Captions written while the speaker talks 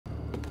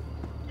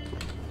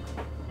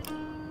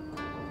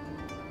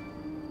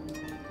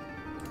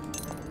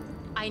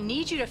I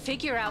need you to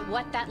figure out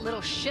what that little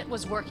shit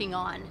was working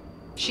on.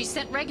 She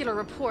sent regular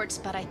reports,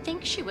 but I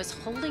think she was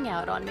holding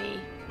out on me.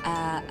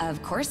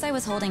 Of course I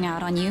was holding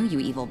out on you, you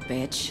evil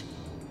bitch.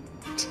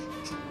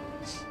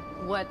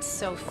 What's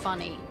so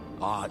funny?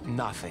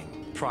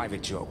 Nothing.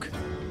 Private joke.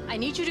 I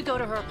need you to go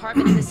to her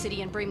apartment in the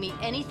city and bring me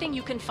anything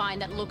you can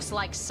find that looks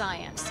like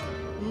science.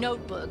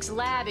 Notebooks,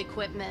 lab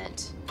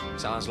equipment.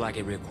 Sounds like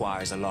it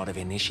requires a lot of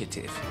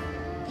initiative.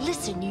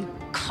 Listen, you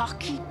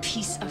cocky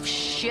piece of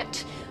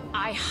shit.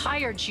 I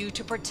hired you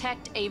to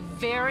protect a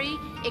very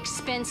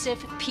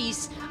expensive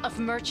piece of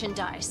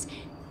merchandise.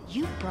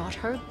 You brought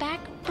her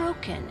back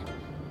broken.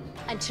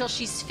 Until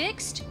she's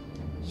fixed,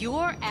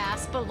 your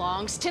ass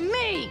belongs to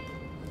me!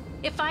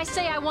 If I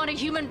say I want a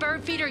human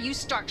bird feeder, you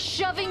start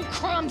shoving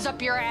crumbs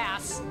up your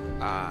ass!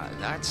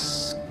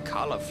 That's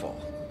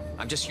colorful.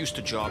 I'm just used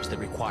to jobs that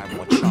require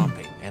more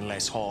chopping and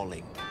less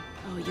hauling.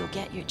 Oh, you'll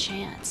get your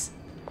chance.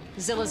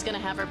 Zilla's gonna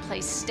have her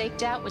place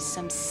staked out with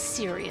some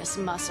serious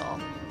muscle.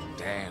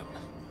 Damn.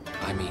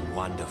 I mean,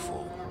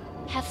 wonderful.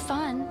 Have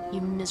fun,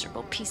 you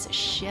miserable piece of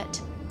shit.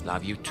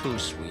 Love you too,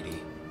 sweetie.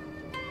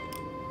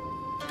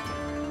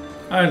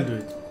 I'll do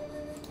it.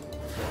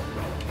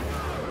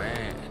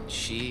 Man,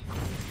 she...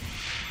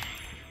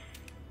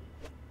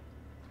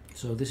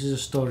 So this is a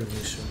story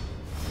mission.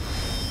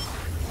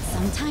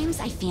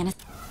 Sometimes I fantasize.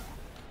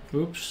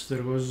 Oops,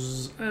 there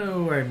was...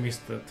 Oh, I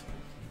missed that.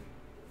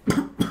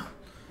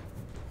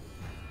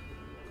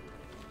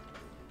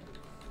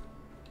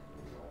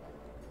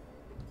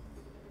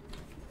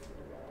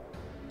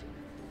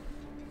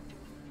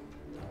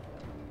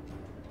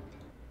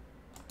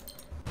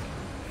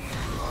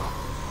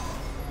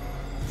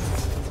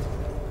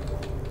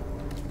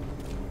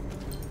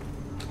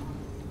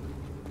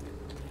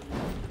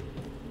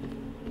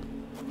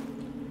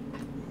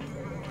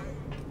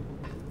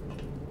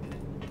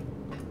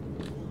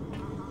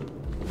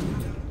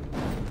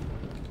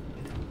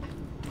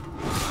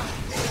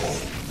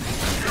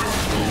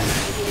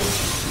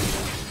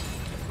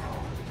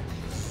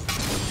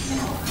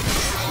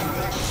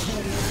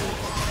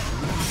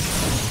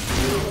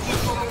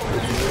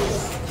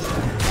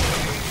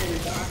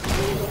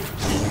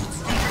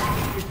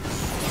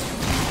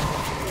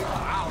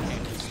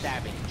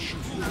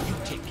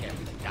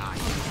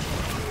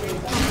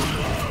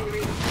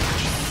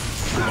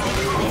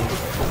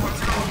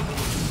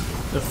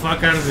 The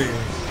fuck are they?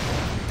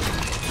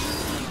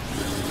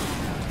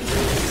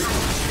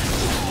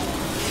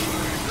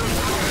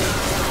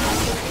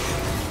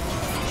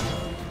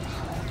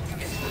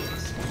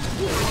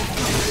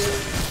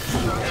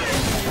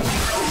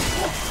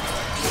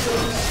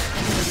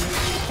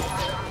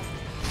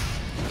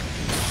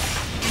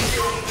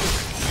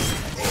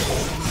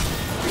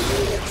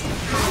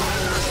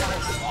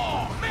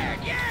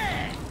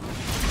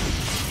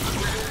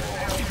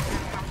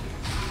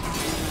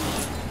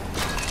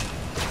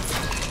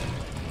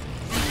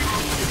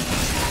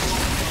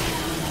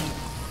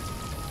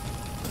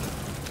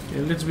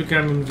 Let's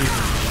become invisible.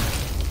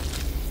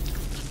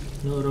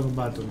 No, wrong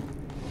button.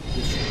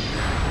 This one.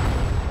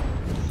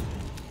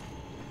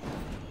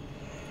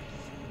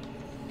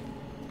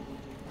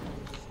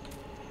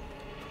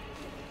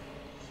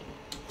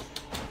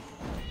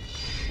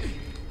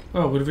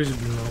 Oh, we're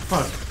visible now.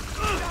 Fuck.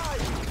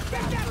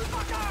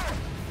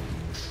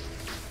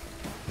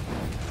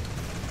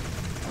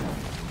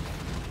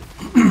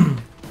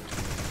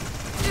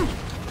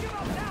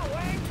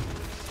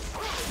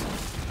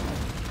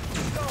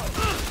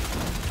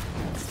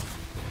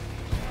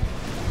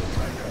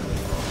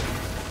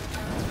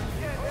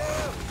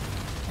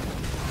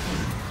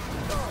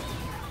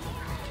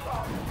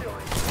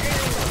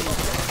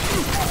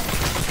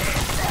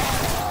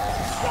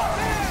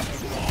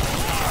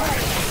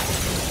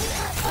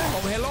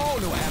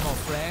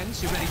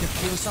 You ready to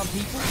kill some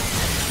people?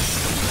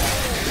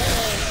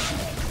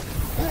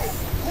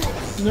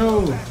 No.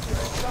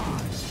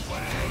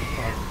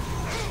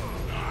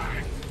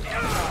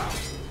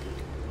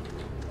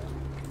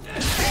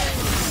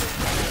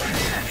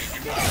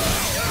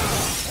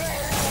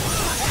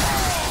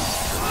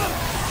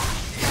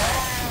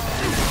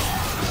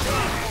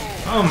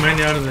 How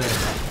many are there?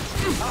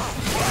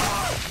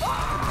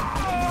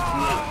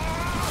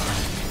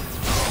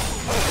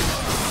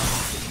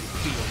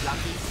 Feel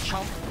lucky,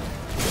 chump.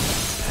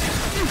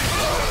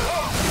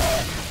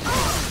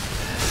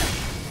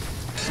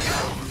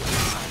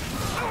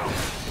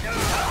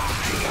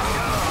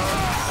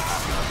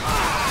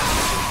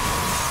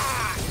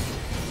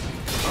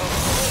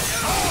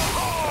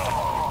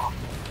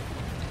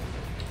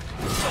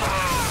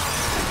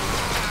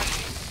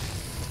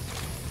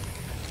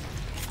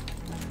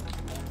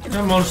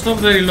 Come on, stop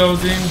the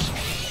reloading.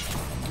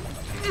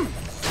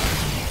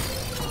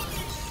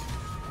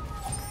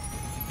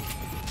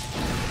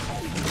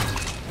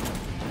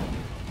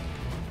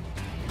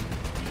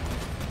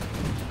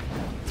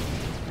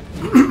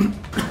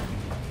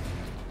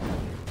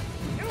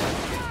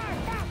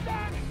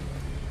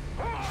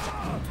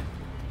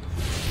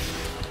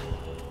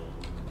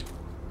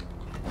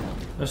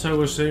 As I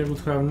was saying, we would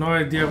have no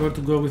idea where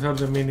to go without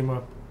the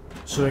minimap.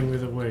 showing me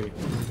the way.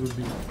 It would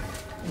be...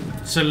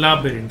 It's a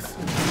labyrinth.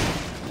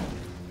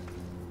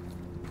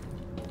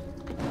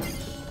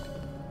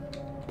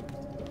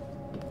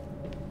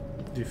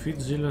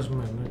 Defeat Zilla's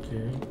men,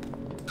 okay.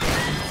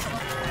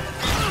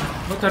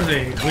 What are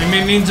they?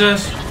 Women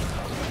ninjas?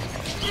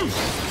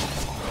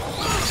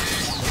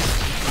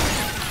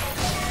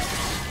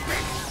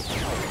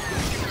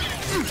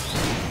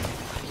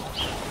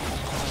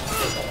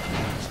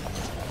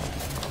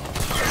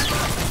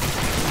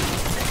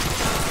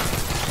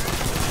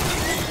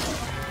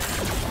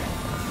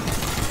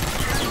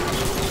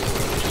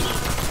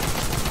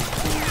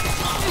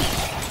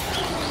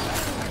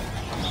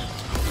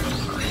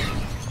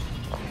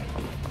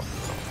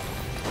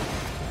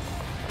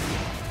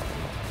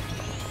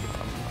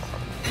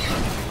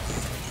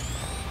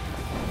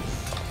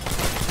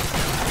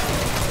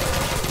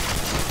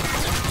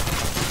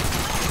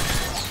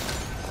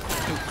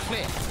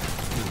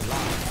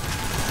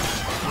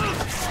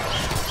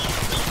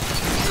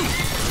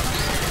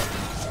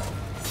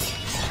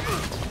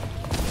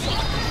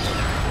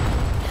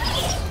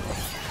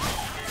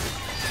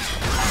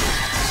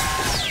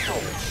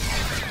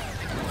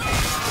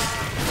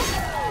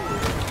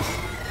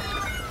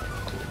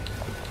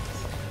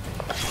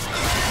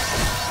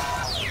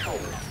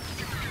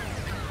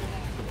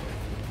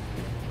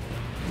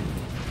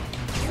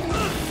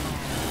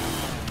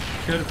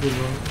 Careful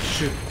on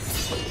shit.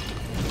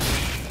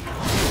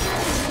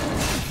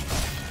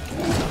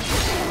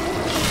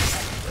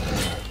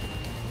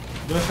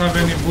 Do I have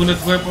any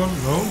bullet weapon?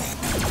 No.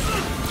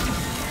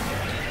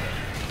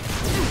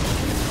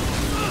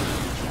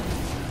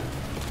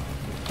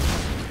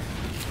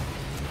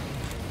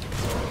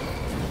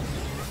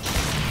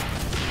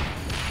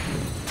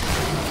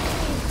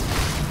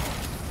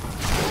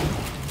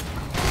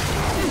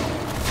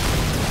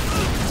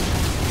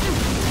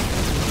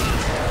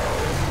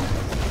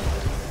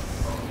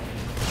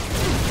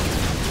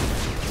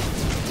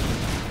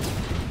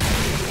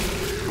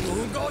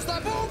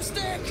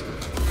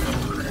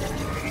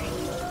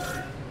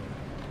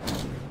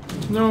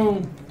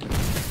 No.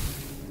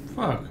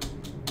 Fuck.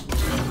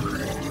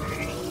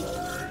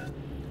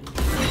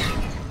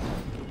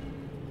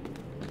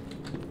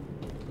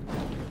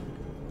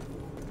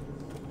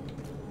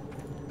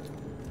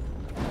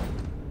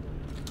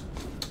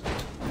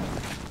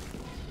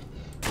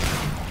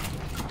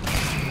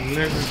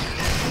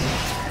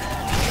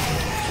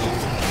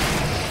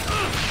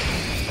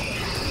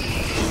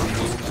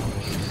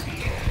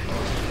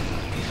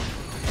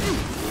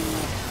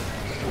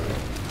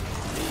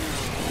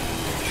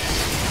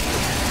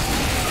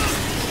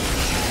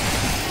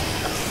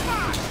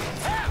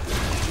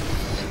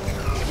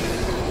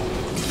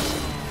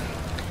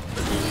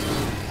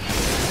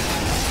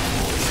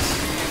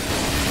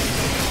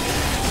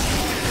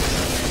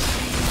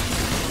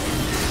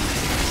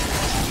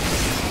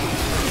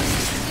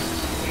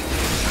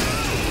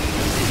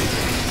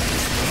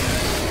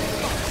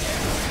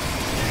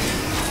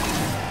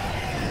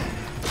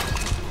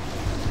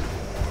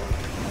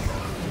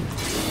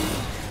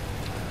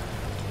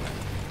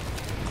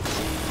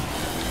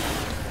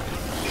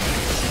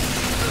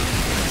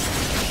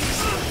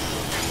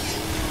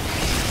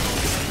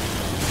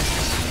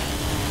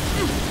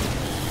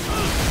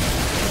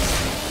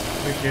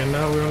 Okay,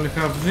 now we only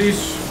have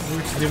this,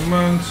 which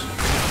demands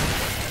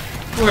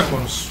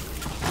weapons.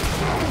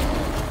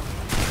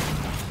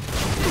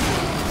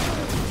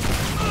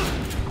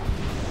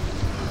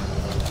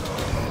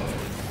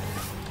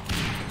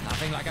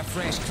 Nothing like a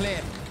fresh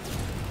clip.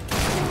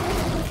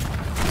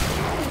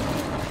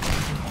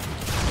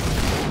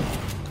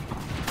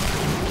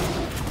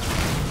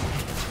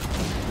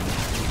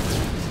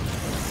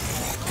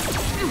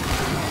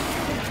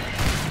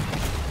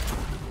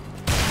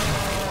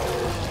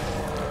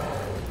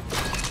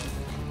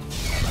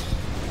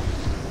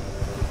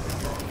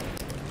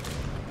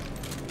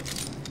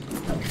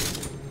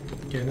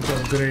 Okay, I need to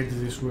upgrade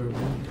this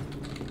weapon.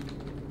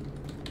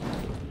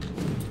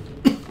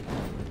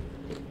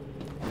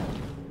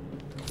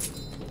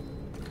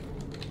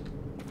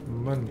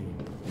 Money.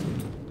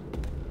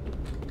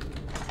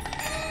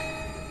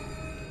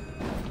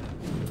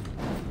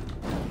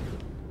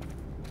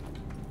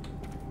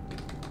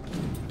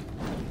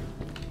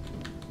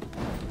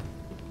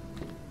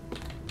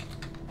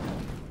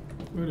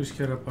 Where is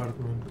her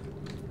apartment?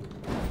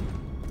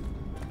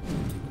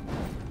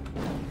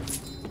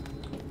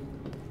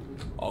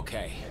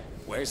 Okay,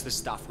 where's the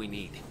stuff we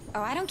need?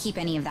 Oh, I don't keep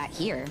any of that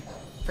here.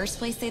 First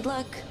place they'd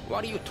look.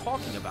 What are you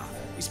talking about?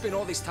 We spent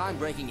all this time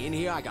breaking in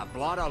here, I got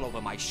blood all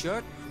over my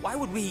shirt. Why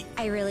would we...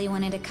 I really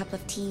wanted a cup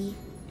of tea.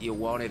 You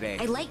wanted a...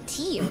 I like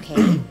tea,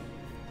 okay?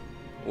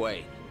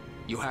 Wait,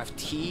 you have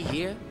tea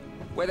here?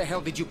 Where the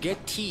hell did you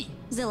get tea?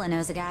 Zilla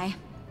knows a guy.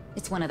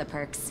 It's one of the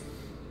perks.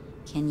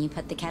 Can you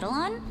put the kettle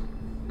on?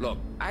 Look,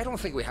 I don't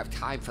think we have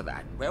time for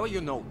that. Where are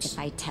your notes? If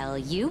I tell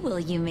you, will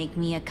you make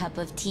me a cup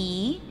of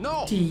tea?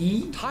 No!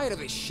 Tea? I'm tired of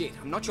this shit.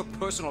 I'm not your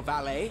personal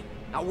valet.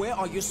 Now where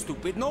are your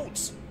stupid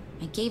notes?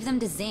 I gave them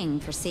to Zing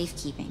for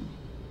safekeeping.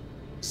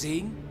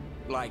 Zing?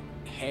 Like,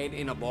 head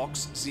in a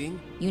box, Zing?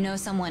 You know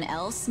someone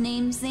else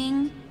named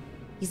Zing?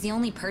 He's the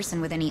only person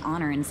with any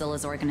honor in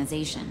Zilla's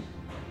organization.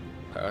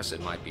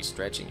 Person might be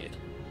stretching it,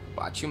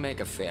 but you make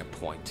a fair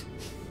point.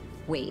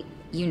 Wait,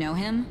 you know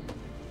him?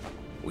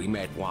 We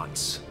met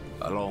once,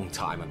 a long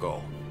time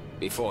ago,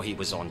 before he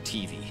was on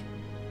TV.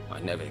 I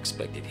never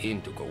expected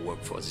him to go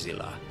work for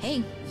Zilla.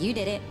 Hey, you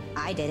did it.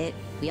 I did it.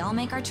 We all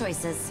make our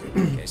choices.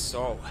 Okay,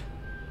 so,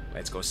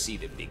 let's go see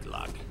the big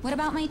lug. What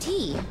about my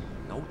tea?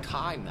 No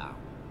time now.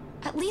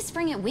 At least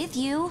bring it with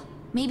you.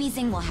 Maybe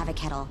Zing will have a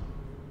kettle.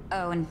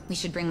 Oh, and we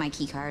should bring my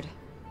keycard.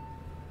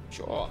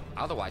 Sure,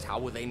 otherwise how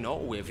would they know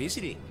we're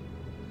visiting?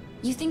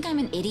 You think I'm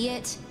an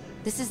idiot?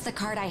 This is the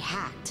card I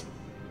hacked.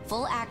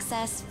 Full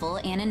access, full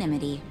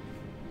anonymity.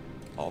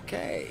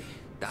 Okay,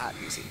 that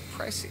is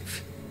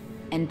impressive.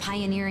 And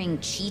pioneering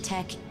Chi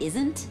Tech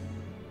isn't?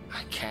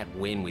 I can't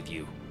win with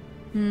you.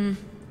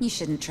 You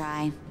shouldn't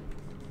try.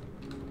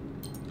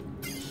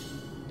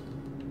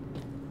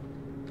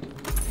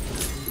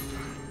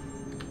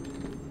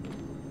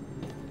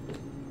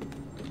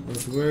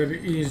 But where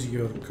is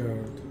your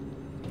card?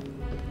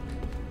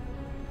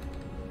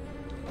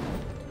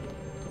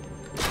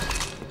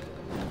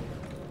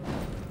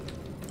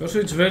 Also,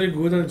 it's very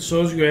good that it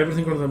shows you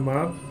everything on the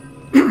map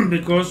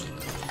because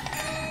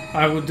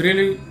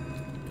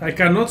I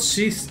cannot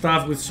see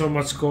stuff with so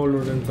much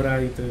color and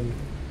bright and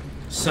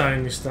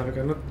shiny stuff. I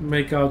cannot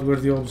make out where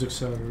the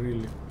objects are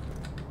really.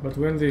 But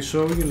when they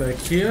show you like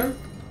here,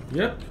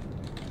 yep,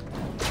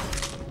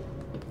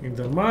 in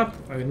the map,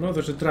 I know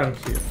there's a trunk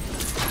here.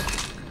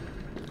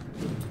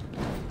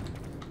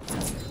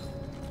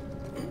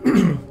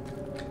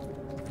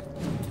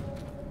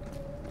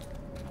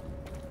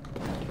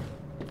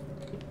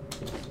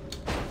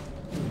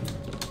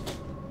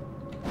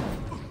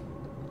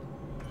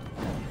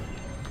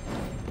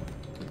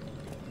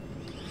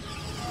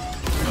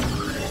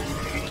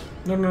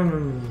 No.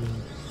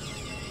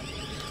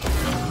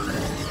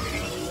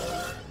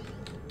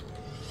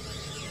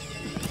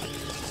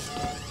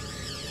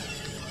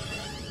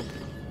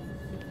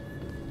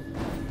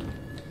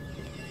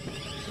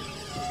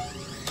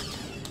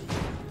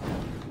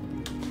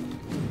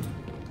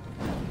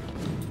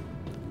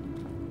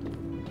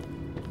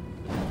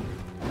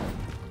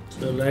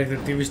 So like the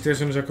TV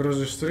station is across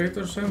the street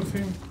or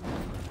something?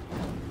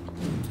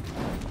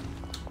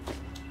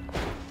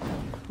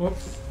 Oh.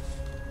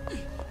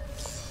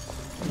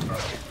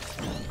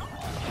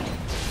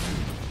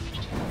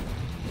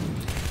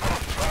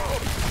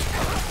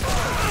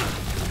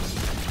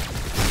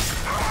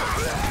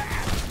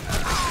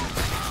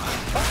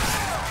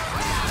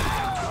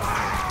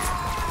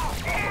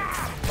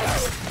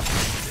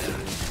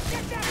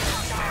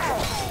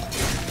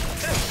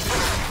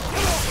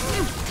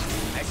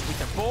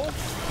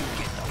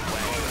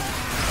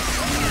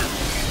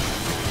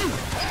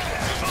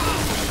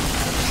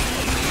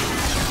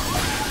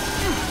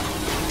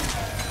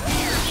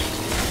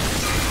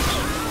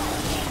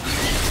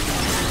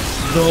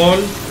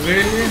 Doll,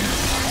 really?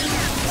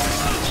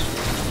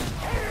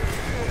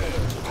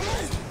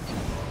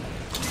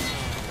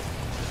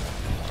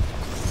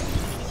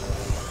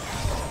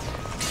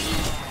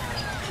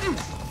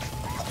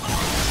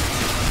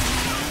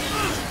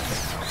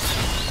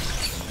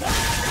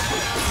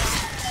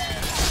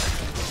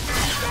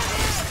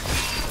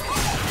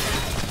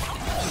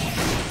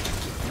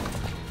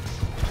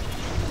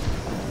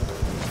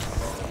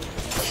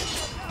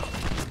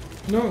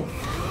 No.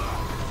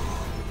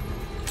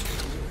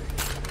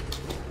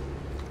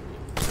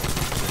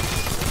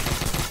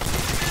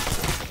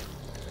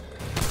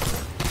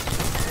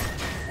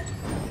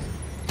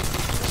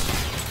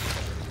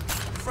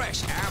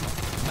 Fresh ammo.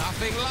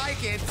 Nothing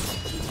like it.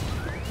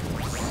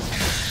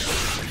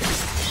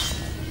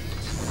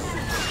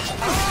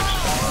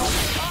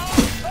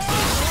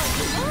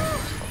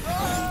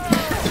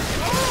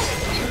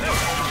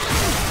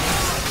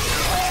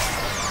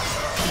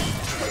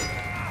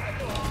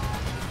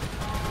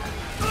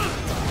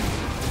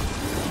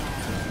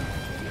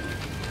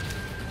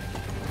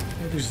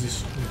 What is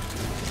this?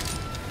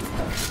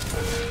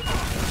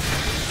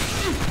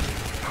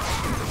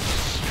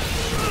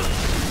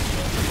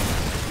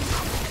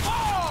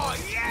 Oh,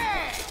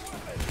 yeah!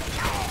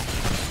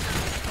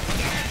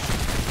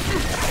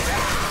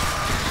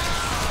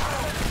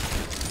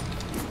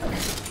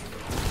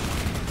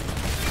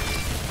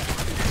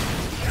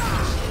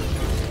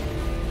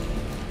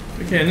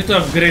 Okay, I need to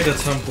upgrade at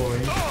some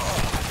point.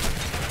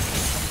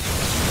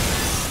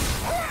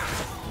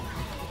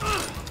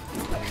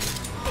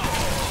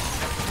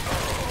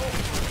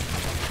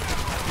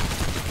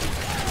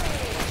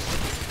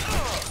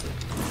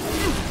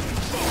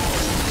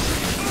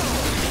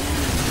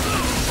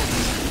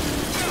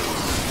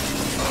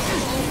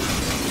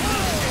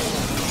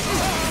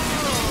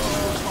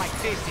 Like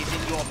this is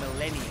in your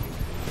millennium.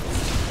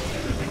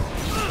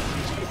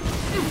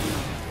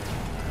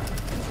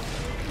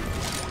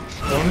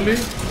 Only?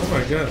 Oh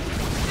my god.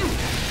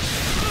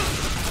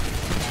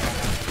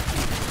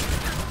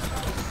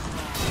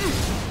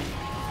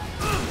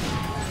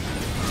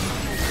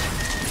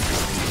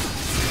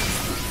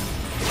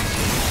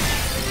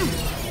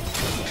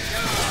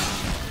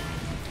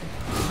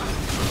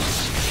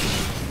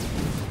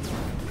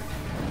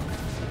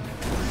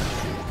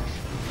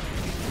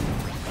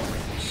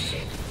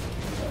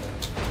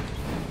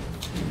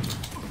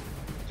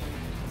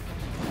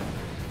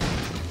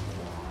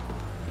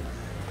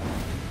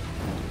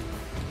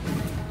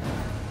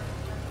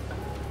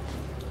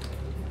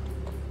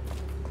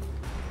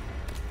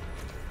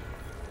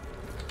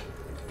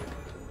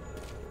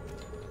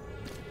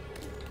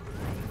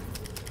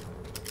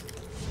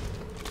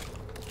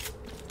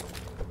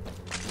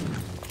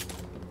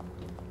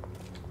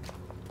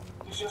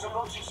 Hey,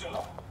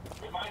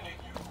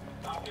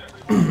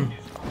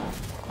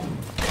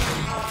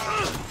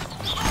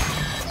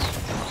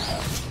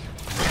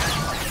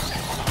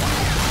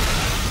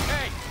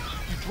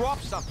 you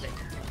dropped something.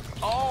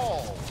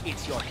 Oh,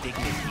 it's your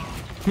dignity.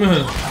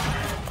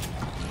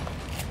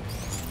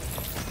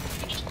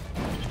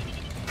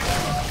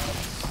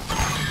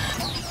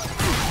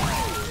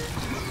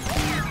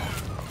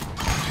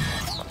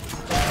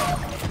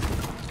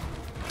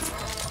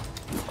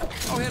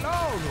 Oh,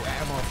 hello, new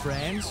ammo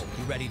friends.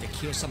 You ready to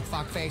kill some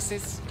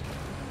fuckfaces?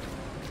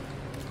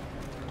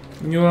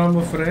 New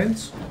ammo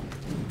friends.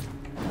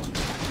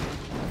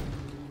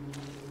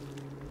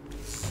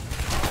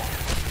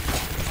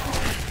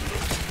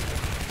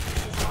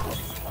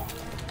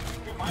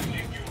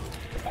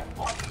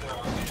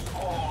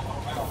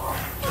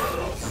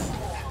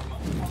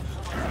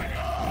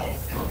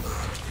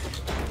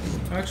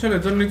 Actually, I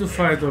don't need to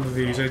fight all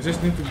these, I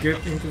just need to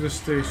get into the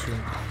station.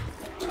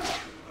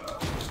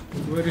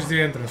 Where is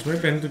the entrance?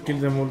 Maybe I need to kill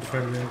them all to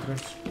find the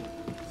entrance.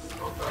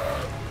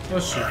 Oh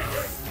shit.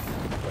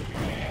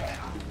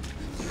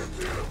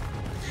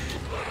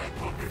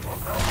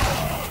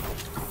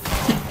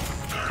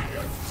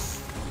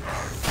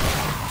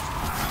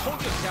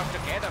 Hold yourself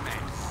together, man.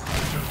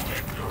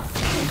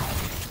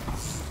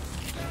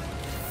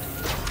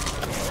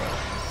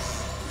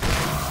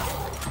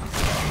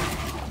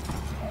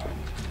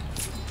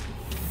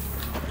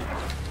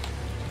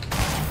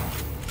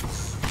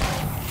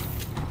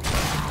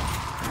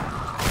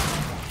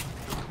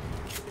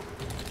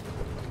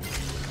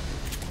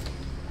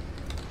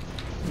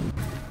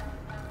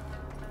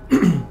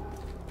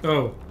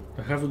 Oh,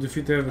 I have to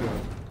defeat everyone.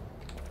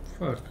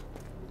 Fuck.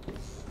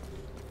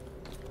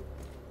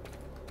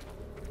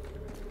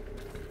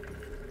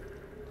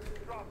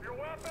 Drop your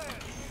weapon.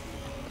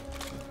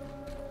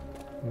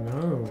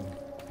 No.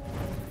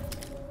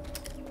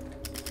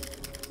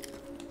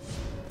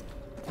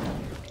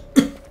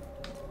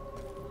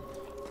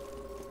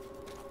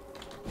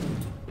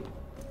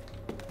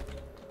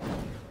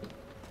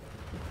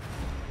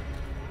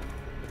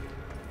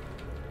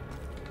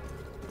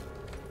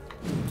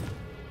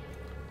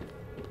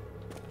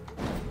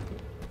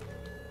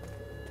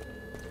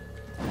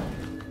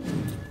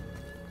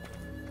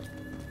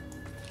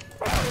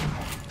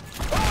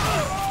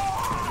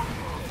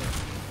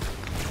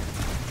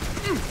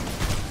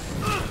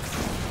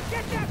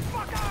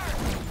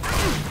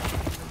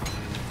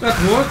 That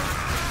what?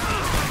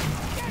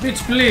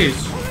 Bitch, please.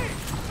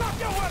 Drop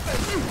your weapon.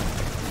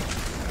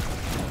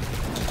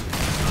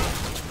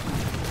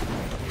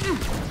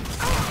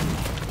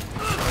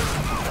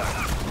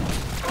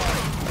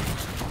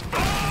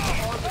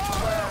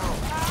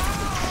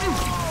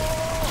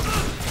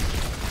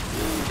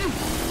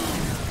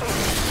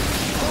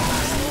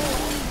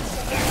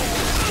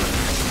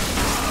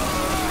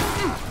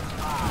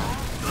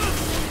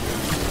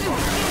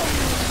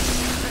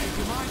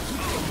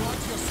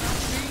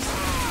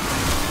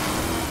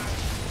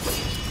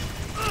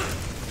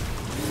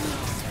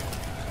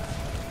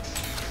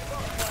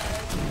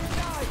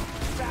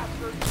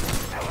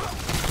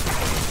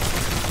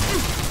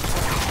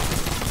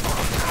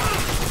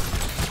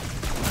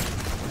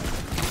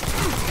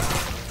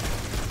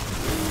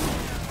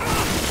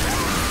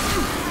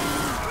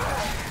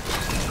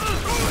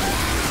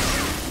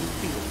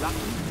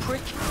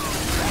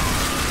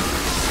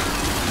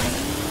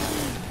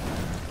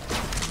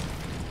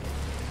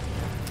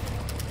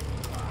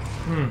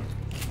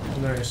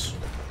 Nice.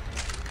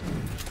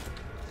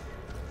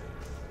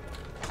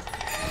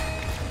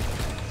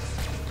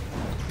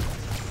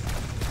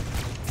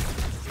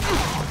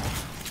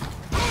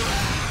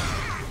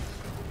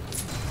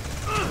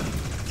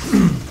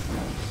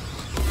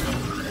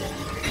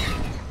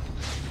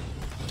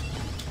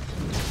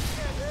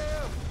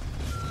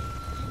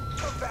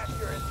 Come back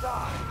here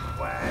inside,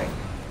 swag.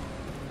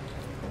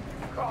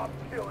 Cop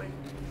killing,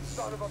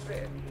 son of a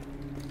bitch.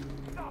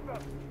 Stop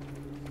him.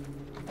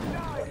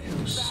 Die, you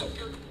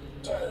bastard.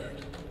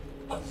 Tired,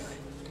 hungry,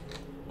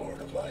 bored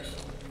of life.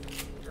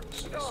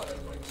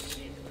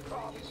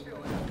 Cop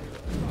killing,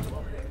 son of a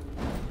bitch.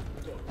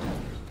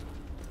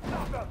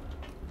 Stop him.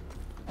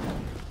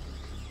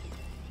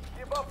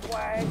 Give up,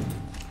 swag.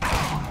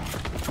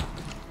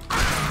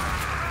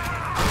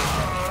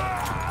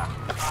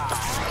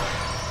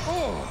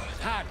 Oh,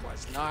 that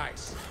was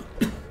nice.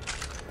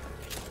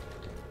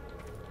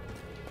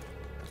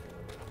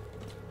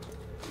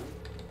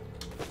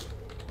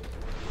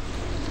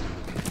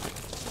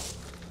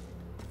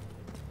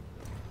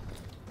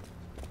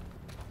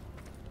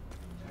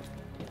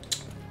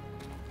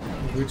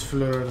 Which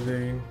floor are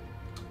they in?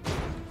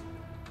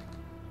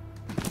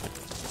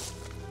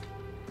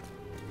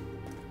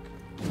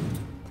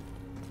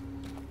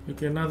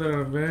 Okay, now there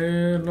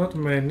are not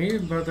many,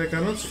 but I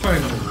cannot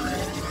find them.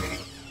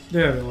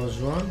 There was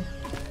one.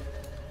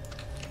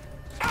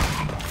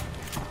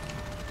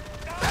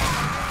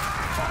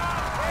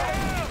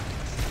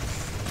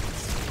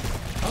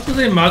 How do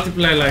they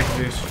multiply like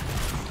this?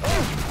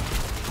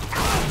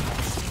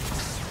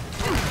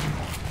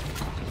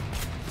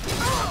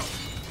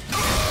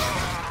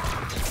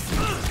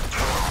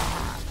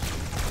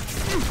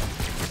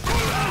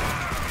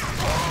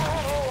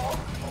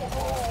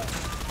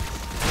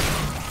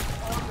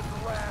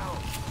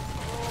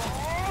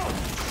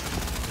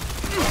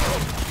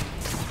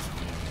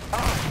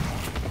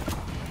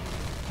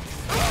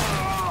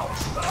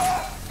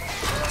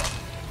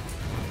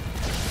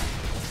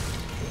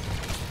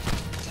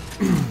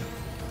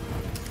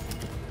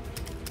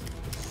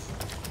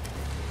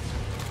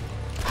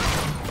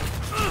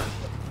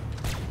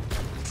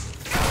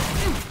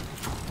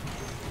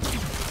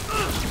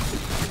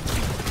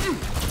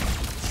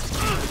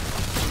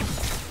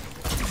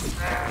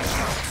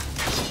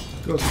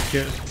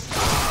 here.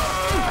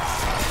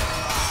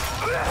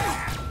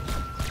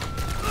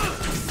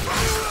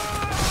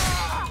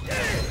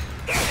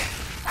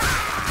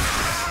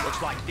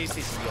 Looks like this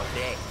is your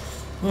day.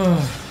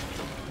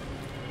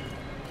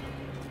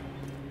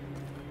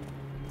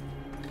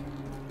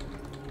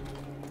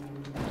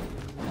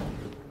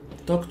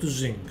 Talk to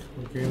Zing.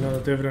 Okay, now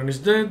that everyone is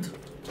dead.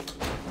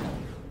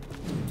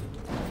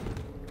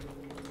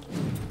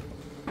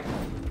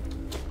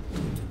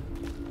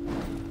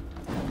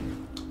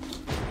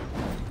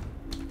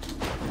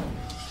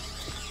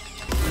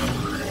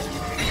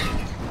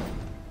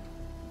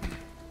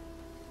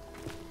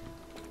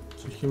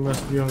 So he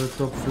must be on the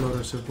top floor,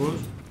 I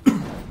suppose.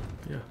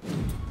 Yeah.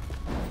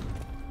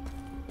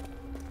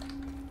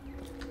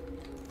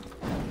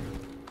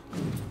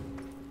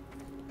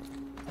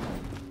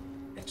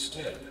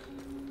 Instead,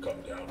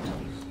 come down to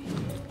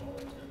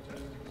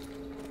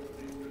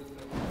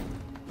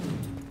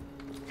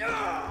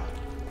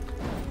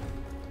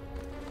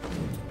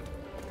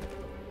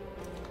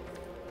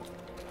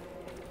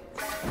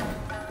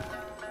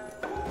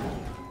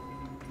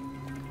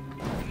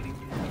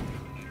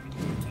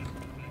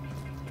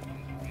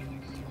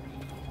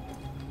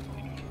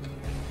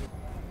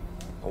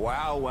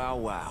Wow, wow,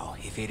 wow.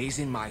 If it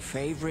isn't my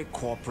favorite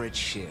corporate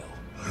shill.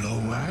 Hello,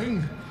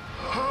 Wang.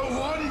 How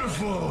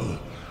wonderful!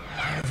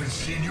 I haven't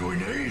seen you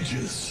in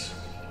ages.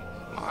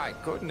 My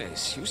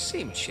goodness, you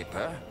seem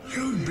chipper.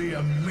 You'd be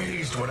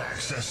amazed what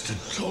access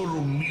to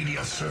total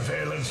media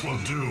surveillance will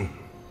do.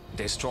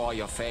 Destroy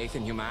your faith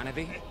in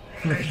humanity?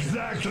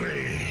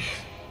 Exactly.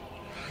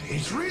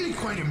 It's really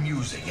quite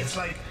amusing. It's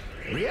like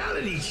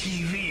reality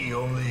TV,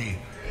 only,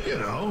 you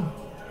know,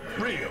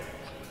 real.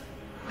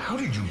 How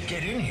did you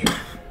get in here?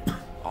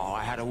 Oh,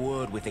 I had a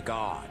word with the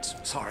guards.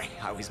 Sorry,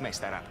 I always mess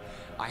that up.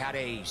 I had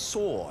a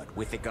sword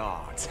with the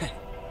guards.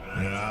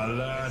 Now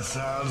that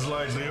sounds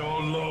like the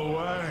old Lo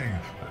Wang.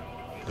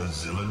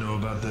 Does Zilla know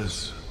about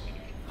this?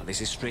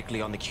 This is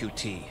strictly on the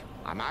QT.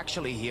 I'm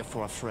actually here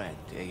for a friend.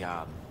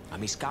 A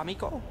Miss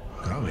Kamiko?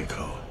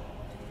 Kamiko?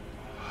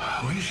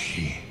 How is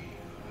she?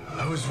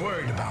 I was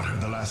worried about her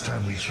the last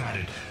time we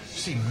chatted.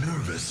 Seemed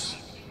nervous.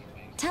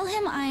 Tell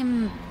him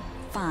I'm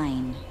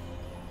fine.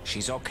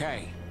 She's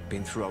okay.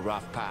 Been through a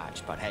rough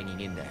patch, but hanging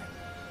in there.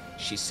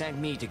 She sent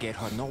me to get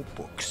her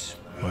notebooks.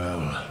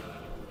 Well,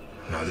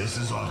 now this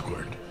is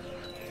awkward.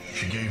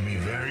 She gave me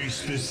very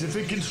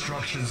specific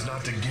instructions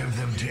not to give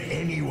them to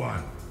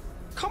anyone.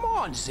 Come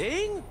on,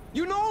 Zing!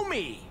 You know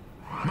me!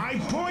 My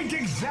point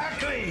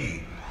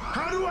exactly!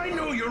 How do I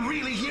know you're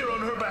really here on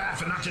her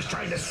behalf and not just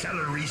trying to sell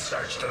her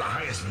research to the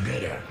highest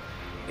bidder?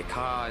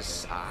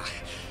 Because...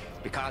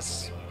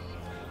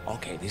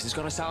 Okay, this is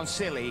gonna sound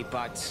silly,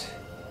 but...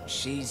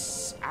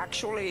 she's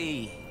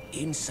actually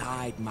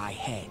inside my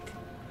head.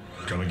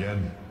 Come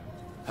again?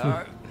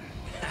 Her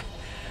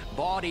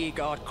body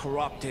got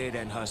corrupted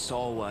and her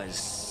soul was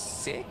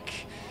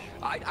sick.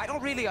 I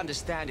don't really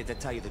understand it, to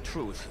tell you the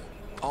truth.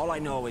 All I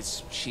know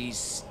is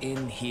she's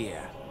in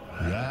here.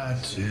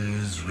 That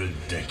is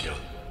ridiculous.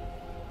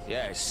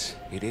 Yes,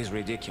 it is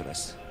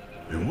ridiculous.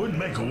 It would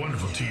make a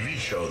wonderful TV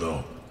show,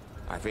 though.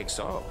 I think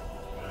so.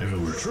 If it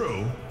were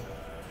true,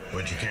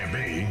 which it can't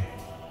be.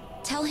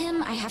 Tell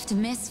him I have to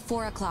miss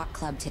 4 o'clock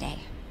club today.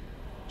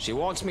 She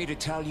wants me to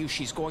tell you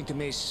she's going to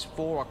miss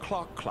 4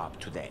 o'clock club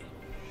today.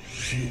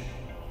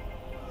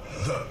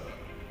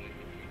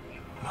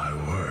 My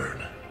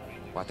word.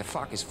 What the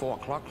fuck is 4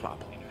 o'clock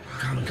club?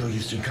 Kamiko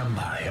used to come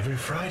by every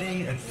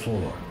Friday at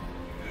 4.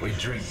 We'd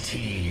drink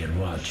tea and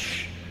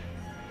watch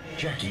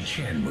Jackie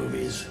Chan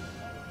movies.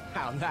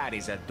 Now that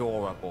is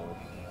adorable.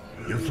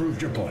 You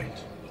proved your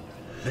point.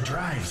 The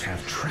drives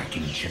have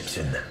tracking chips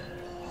in them.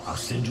 I'll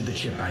send you the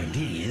chip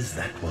IDs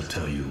that will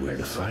tell you where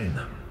to find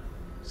them.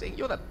 See,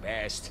 you're the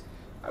best.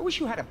 I wish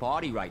you had a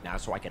body right now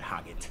so I could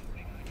hug it.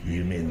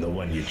 You mean the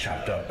one you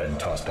chopped up and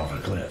tossed off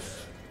a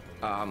cliff?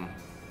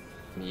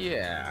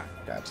 Yeah,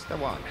 that's the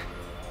one.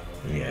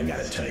 Yeah, I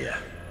gotta tell you,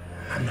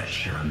 I'm not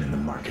sure I'm in the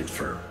market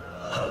for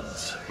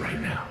hugs right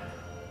now.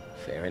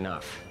 Fair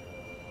enough.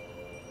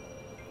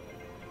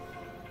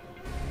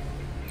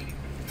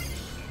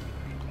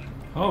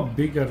 How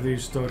big are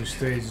these story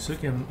stages?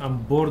 Okay,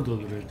 I'm bored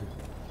already.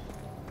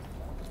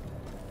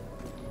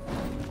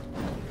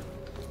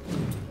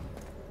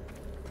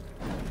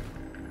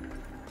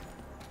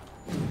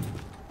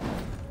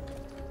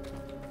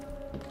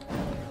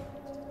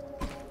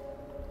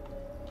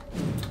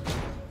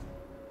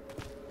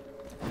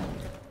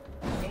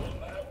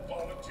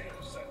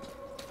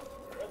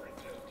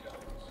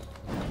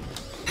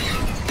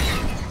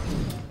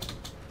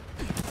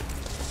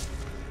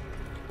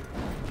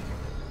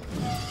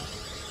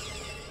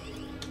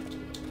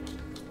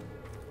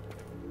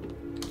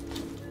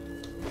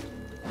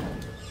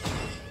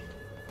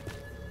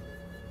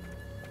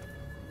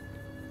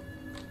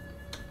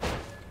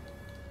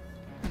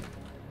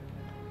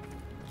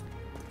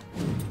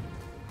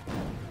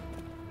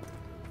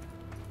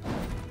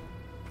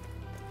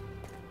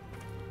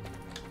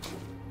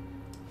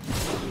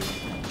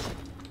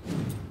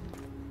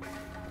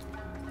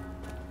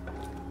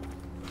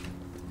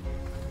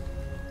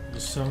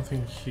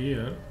 something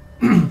here.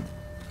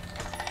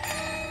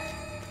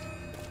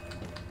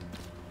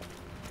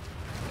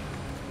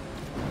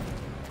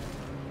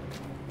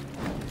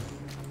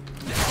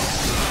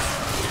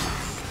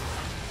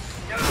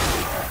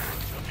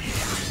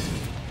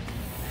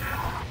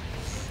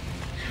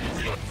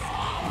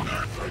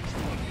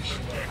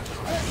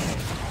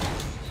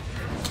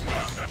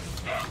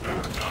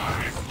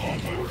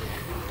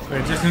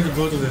 I just need to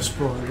go to the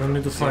spot. I don't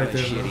need to fight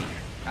everyone.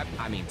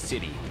 I mean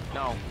city.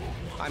 No,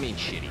 I mean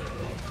shitty.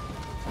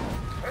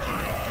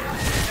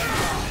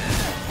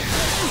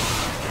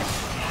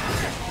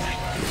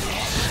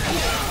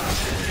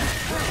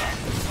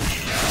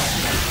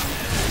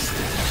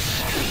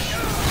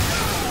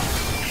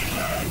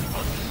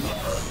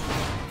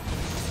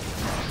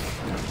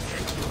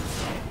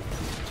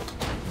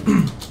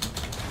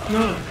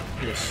 No.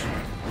 Yes.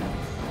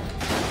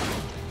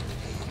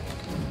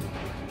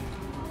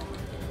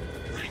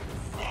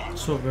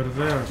 It's over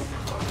there.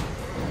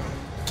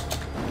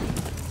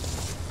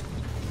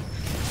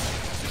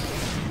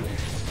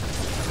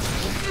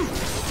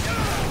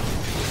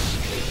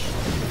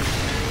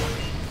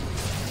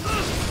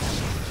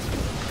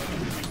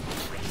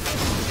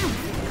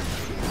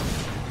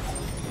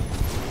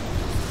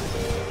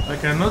 I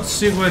cannot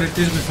see where it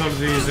is with all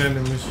these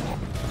enemies.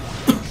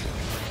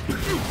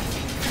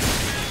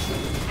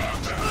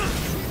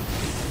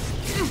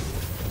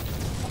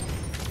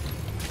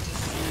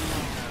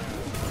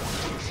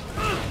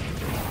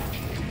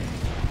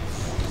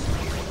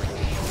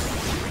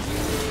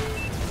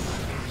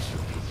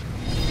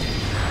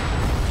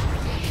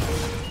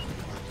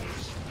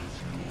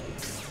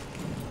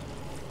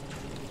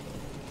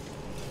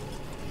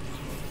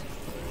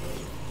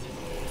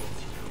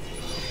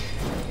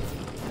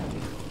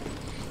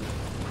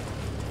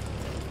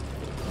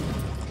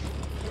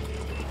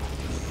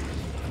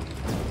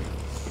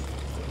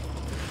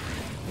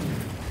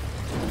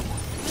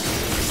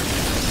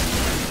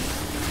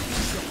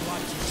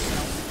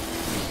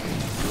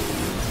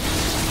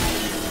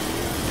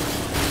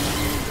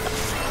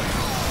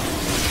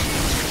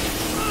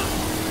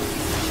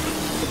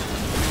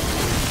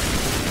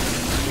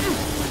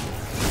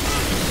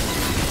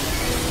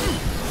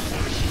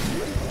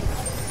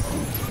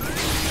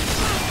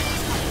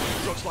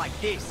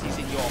 This is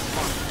in your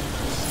mind.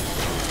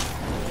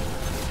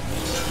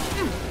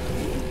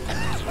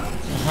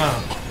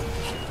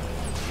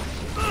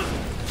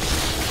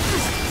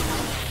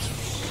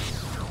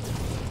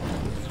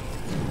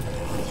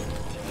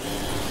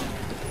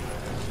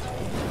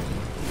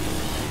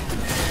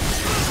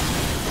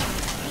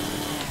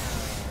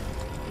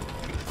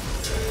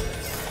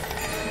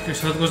 Okay,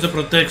 so that was the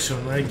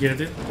protection, I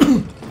get it.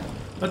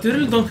 But you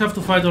really don't have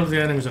to fight all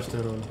the enemies after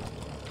all.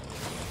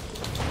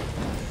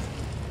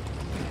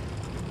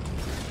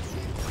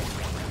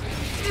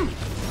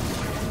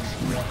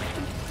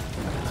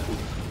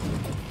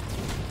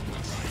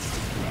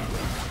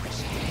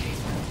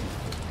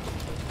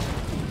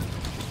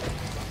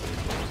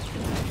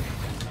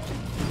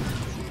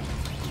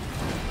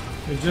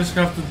 You just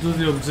have to do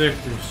the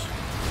objectives.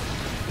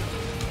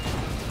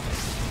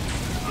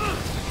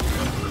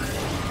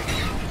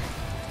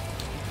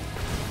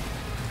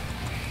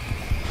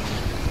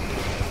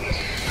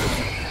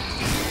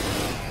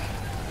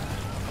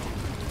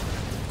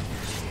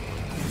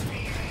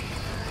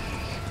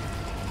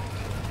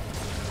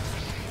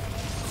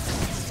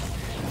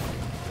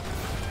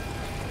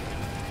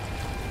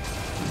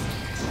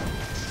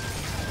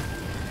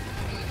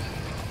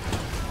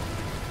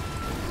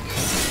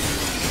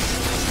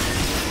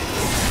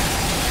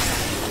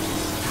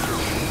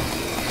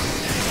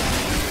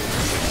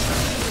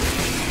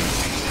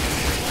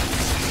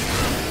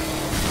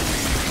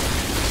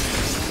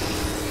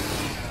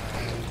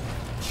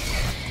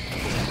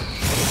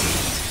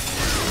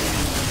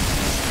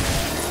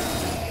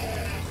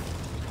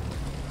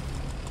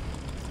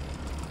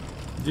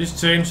 This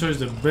chainsaw is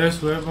the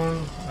best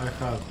weapon I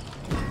have.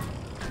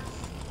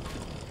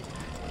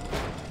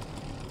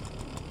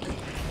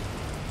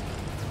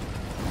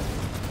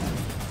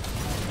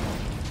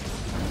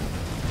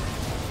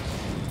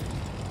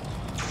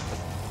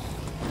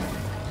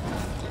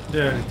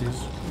 There it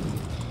is.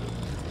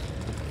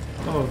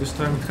 Oh, this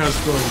time it has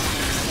gold.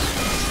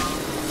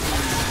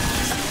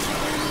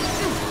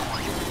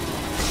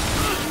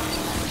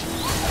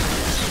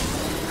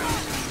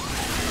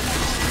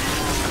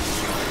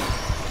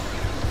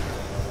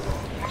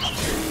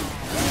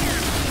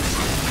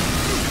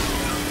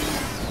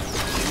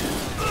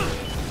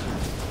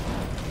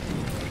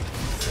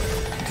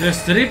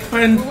 Just rip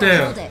and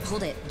tear.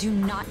 Hold it. Do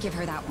not give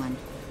her that one.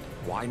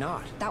 Why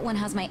not? That one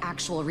has my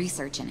actual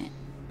research in it.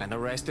 And the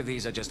rest of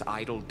these are just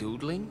idle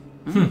doodling?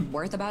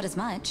 Worth about as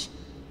much.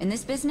 In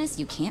this business,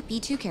 you can't be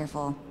too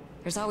careful.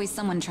 There's always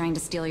someone trying to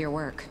steal your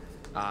work.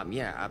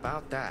 Yeah,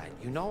 about that.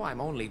 You know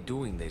I'm only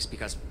doing this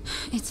because...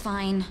 It's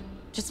fine.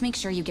 Just make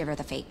sure you give her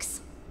the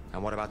fakes.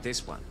 And what about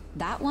this one?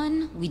 That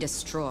one, we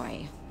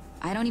destroy.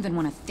 I don't even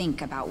want to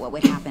think about what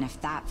would happen if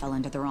that fell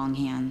into the wrong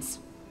hands.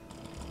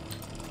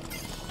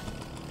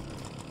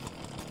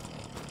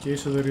 Okay,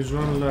 so there is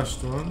one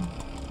last one.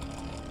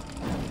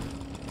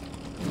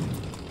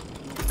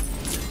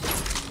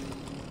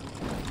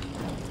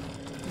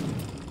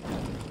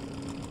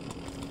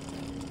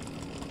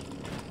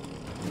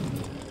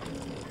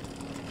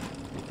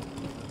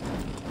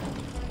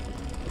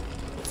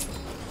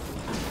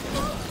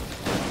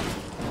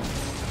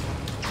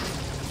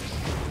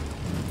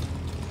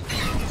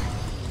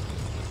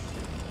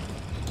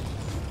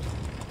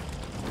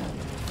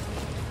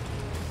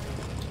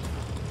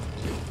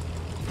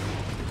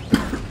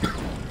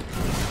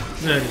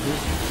 There it is.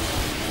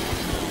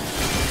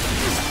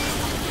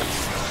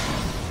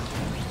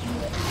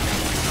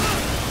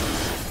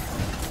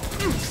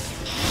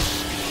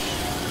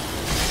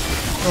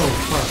 Oh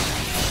fuck.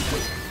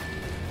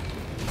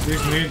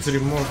 This needs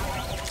remote.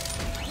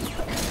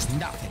 There's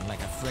nothing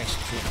like a fresh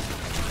kick.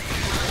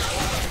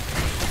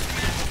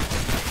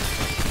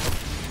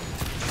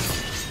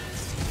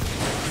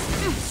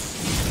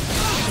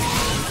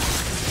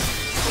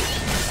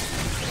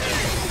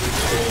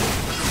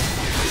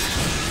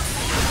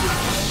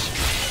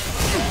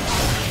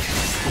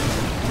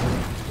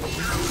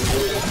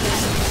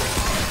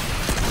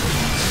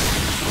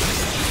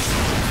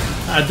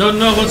 I don't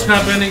know what's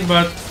happening,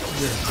 but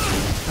yeah,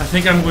 I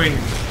think I'm winning.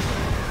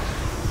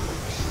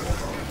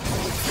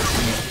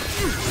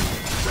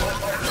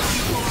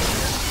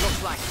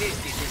 Looks like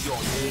this is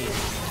your year.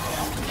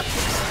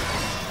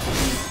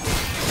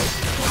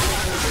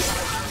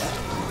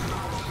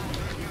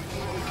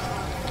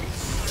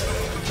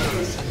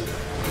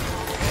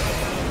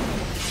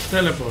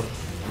 Teleport.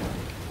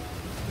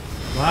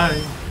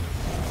 Bye.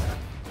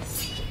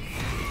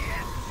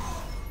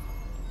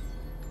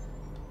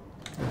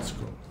 Let's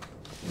go.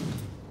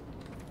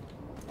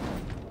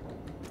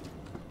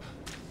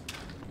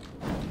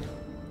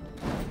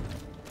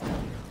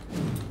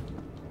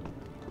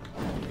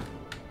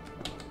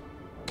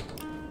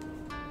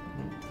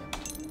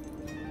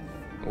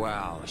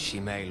 Well, she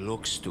may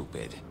look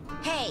stupid,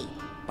 Hey!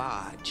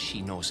 but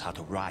she knows how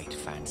to write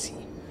fancy.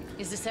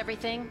 Is this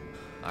everything?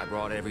 I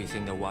brought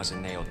everything that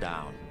wasn't nailed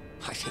down.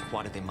 I think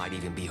one of them might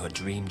even be her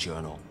dream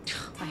journal.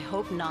 I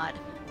hope not.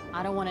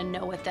 I don't want to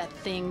know what that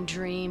thing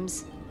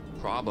dreams.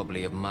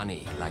 Probably of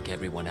money, like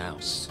everyone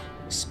else.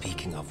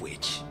 Speaking of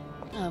which...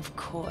 Of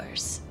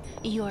course.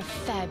 Your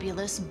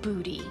fabulous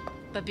booty.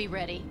 But be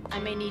ready. I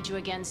may need you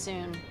again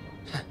soon.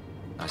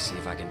 I'll see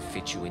if I can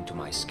fit you into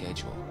my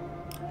schedule.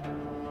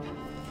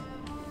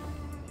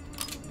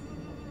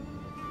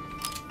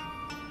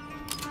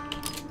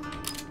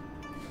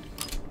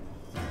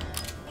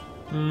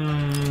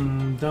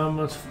 That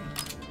much.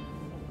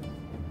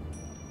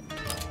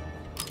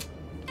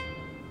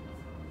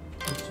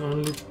 It's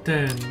only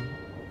 10.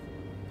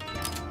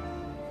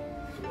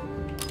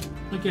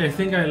 Okay, I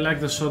think I like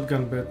the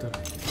shotgun better.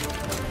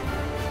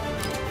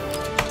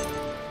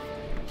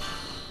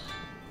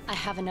 I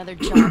have another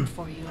job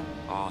for you.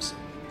 Awesome.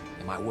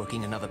 Am I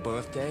working another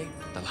birthday?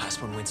 The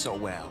last one went so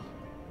well.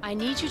 I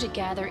need you to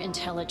gather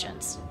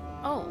intelligence.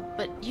 Oh,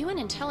 but you and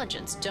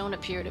intelligence don't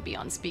appear to be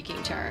on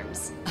speaking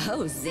terms.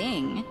 Oh,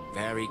 zing.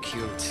 Very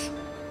cute.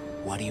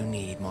 What do you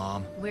need,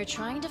 Mom? We're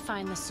trying to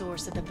find the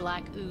source of the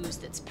black ooze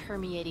that's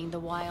permeating the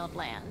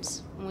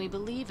wildlands. We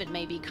believe it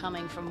may be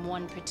coming from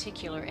one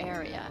particular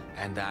area.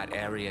 And that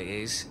area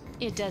is?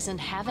 It doesn't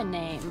have a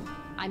name.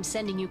 I'm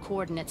sending you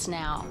coordinates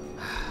now.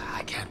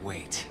 I can't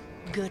wait.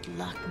 Good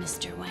luck,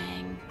 Mr.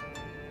 Wang.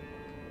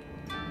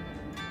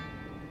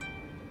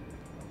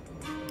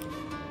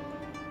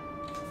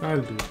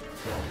 I'll do it.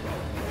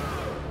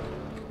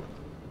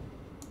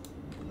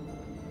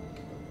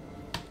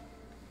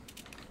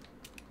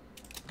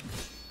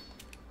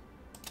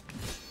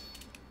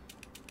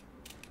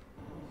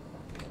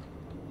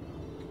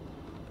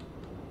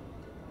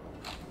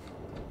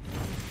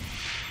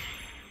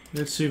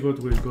 Let's see what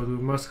we got. We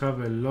must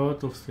have a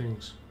lot of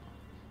things.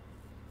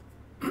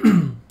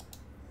 We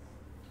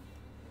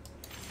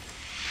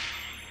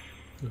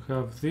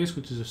have this,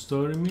 which is a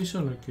story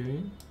mission,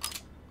 okay.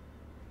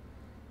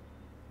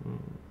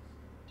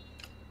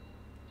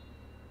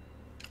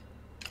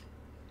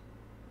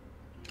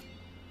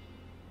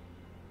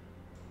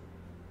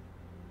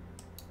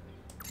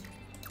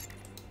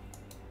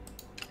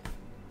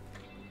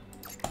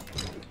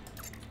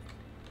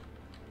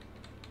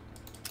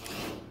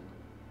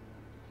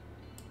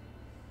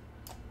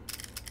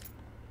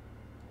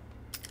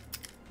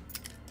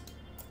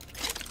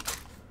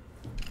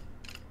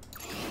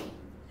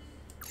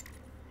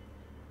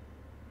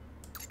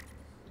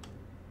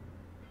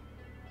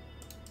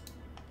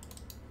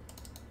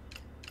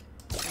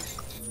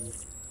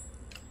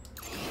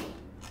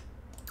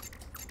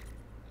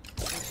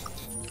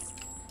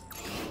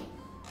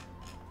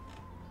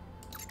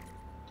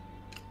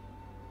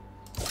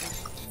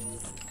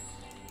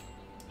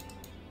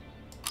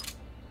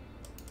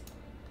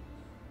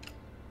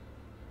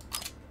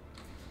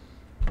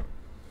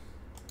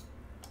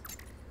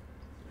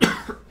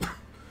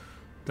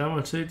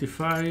 Damage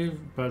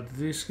 85, but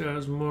this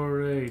has more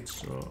rage,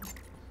 so...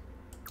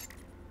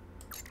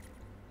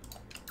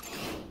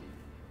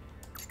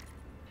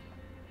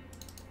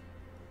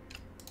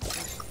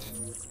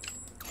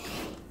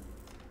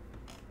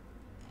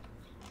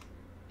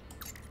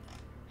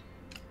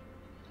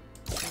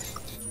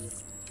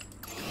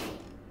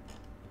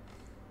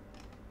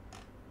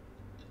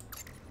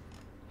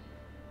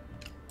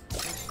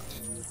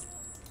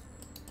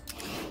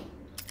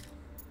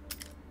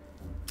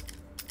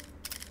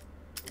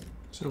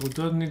 So we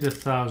don't need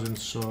 1,000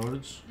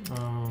 swords.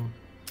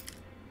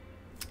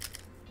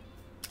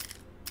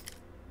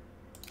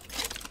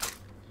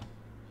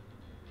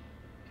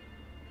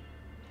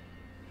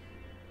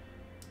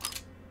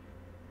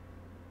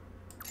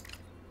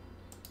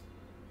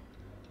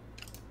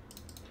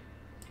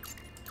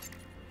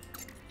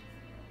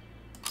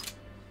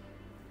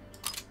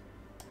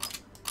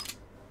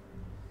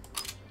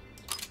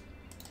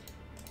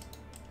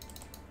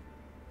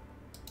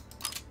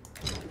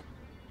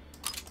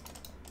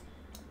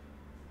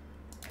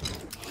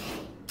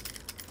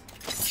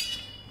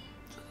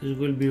 This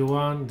will be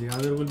 1, the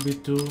other will be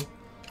 2.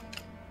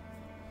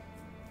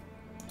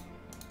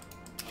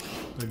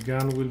 The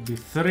gun will be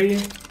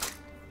 3.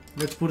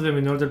 Let's put them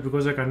in order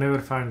because I can never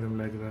find them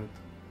like that.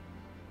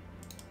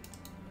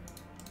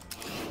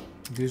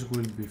 This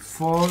will be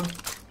 4.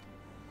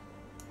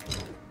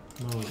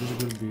 No, this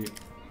will be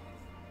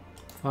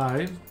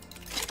 5.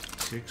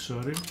 6,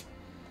 sorry.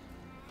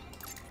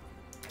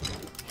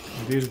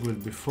 This will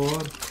be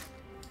 4.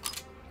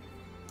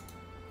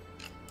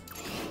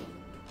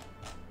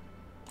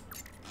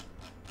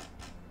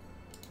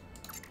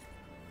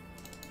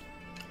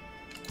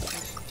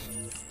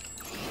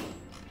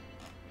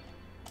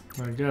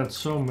 My god,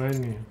 so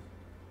many.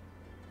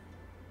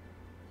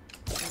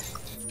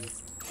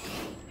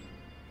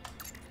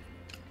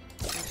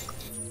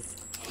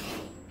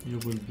 You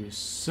will be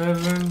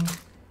 7.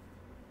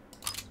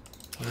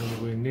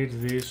 And we need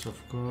this, of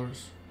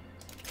course.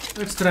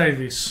 Let's try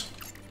this.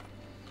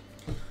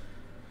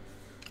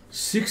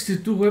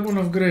 62 weapon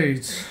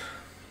upgrades.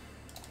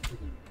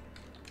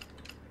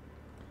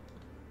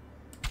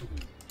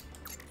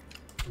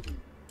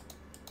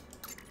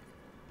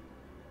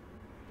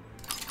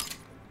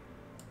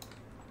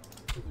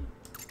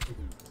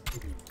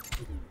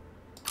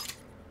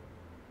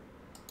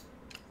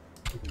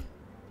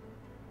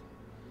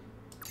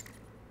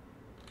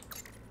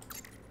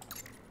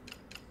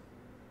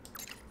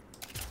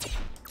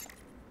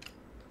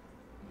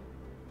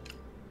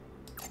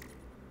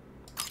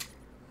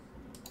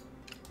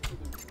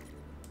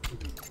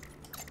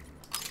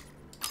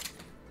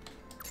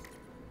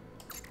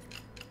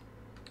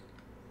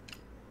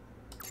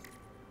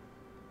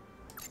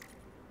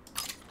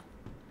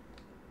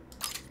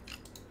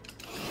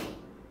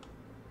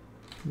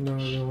 No,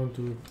 I don't want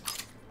to.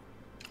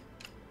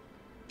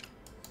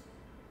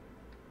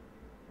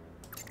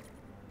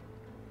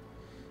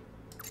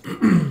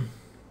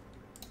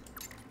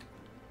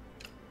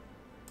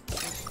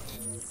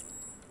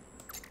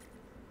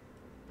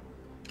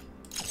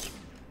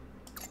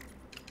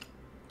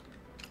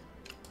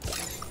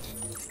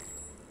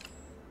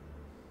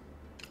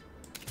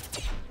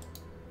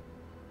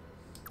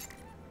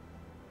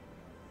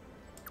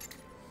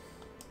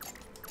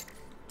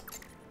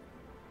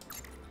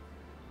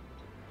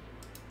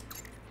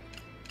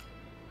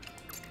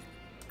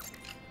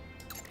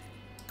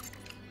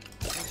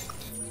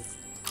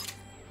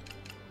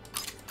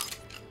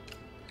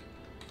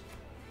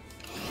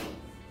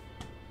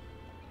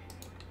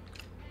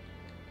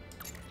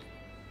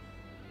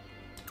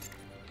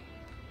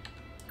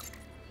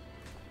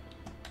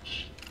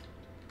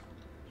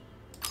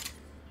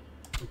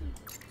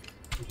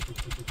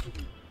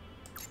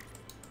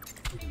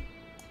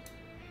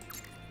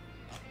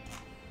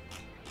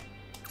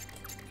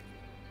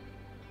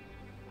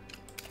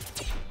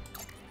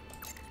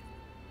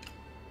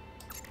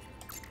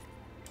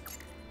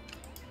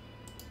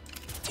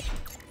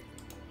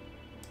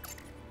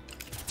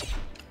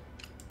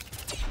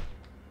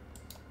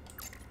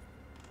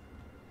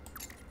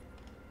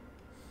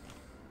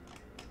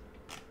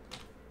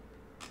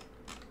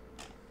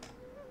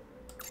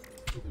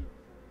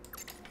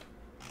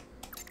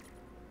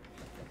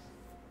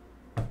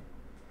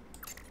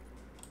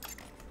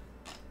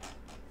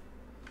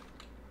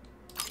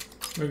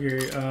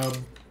 Okay,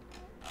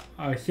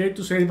 I hate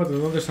to say it, but I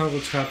don't understand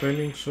what's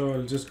happening, so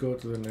I'll just go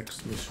to the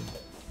next mission.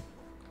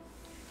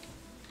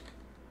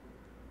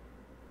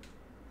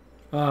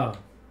 Ah.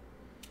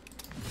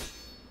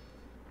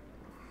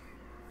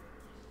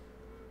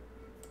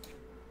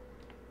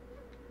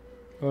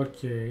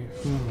 Okay.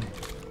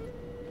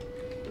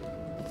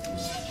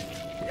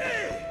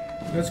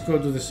 Let's go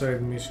to the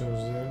side missions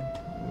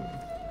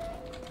then.